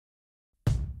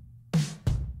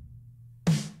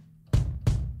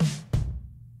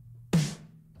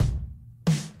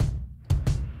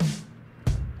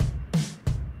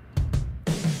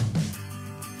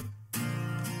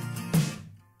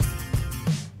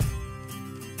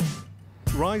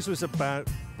Rise was about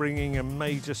bringing a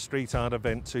major street art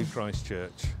event to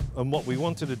Christchurch, and what we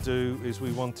wanted to do is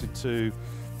we wanted to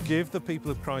give the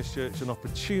people of Christchurch an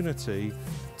opportunity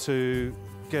to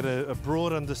get a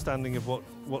broad understanding of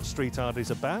what street art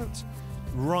is about,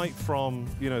 right from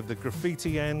the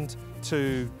graffiti end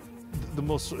to the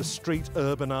more sort of street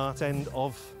urban art end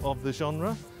of the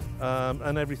genre,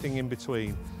 and everything in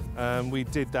between. We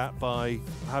did that by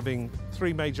having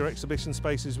 3 major exhibition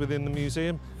spaces within the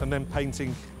museum and then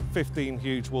painting 15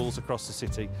 huge walls across the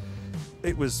city.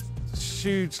 It was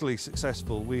hugely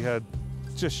successful. We had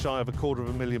just shy of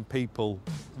 250,000 people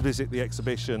visit the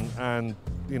exhibition, and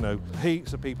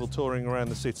heaps of people touring around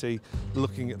the city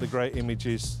looking at the great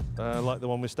images like the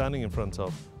one we're standing in front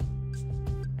of.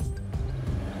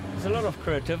 There's a lot of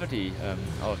creativity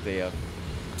out there.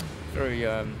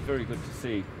 Very good to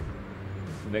see.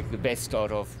 To make the best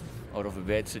out of a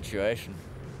bad situation.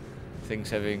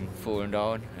 Things having fallen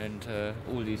down and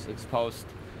all these exposed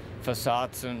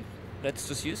facades, and let's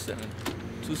just use them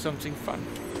and do something fun.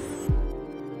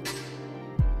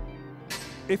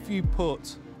 If you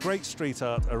put great street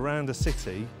art around a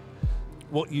city,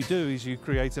 what you do is you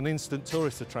create an instant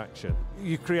tourist attraction.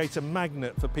 You create a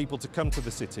magnet for people to come to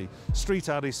the city. Street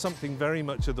art is something very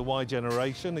much of the Y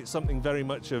generation. It's something very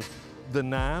much of the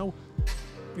now.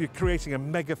 You're creating a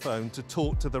megaphone to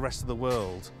talk to the rest of the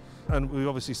world. And we've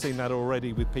obviously seen that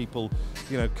already with people,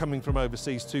 coming from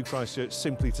overseas to Christchurch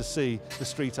simply to see the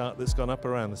street art that's gone up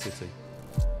around the city.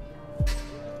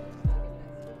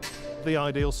 The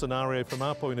ideal scenario from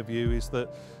our point of view is that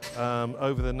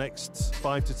over the next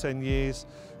 5 to 10 years,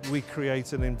 we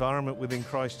create an environment within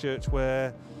Christchurch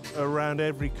where around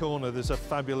every corner there's a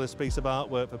fabulous piece of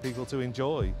artwork for people to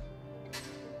enjoy.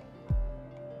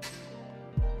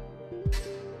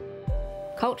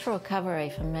 Cultural recovery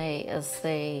for me is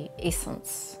the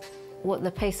essence. What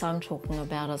the piece I'm talking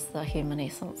about is the human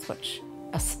essence, which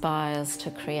aspires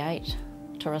to create,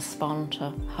 to respond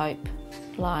to hope,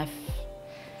 life.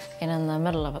 And in the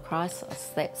middle of a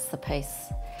crisis, that's the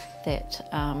piece that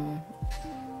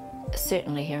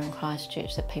certainly here in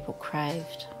Christchurch that people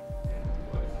craved.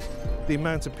 The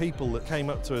amount of people that came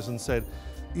up to us and said,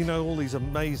 all these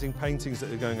amazing paintings that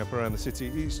are going up around the city,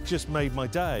 it's just made my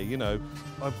day,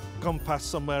 I've gone past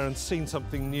somewhere and seen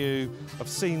something new. I've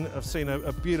seen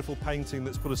a beautiful painting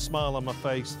that's put a smile on my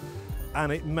face,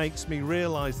 and it makes me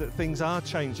realise that things are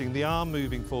changing, they are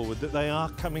moving forward, that they are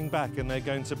coming back, and they're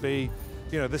going to be,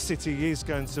 the city is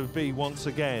going to be once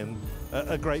again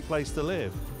a great place to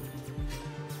live.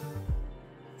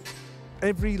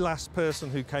 Every last person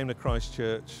who came to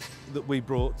Christchurch that we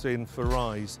brought in for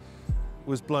Rise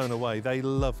was blown away. They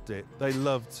loved it. They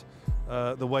loved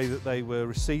the way that they were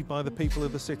received by the people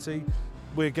of the city.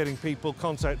 We're getting people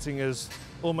contacting us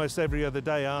almost every other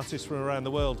day, artists from around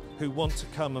the world who want to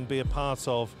come and be a part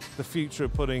of the future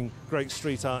of putting great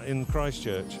street art in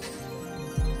Christchurch.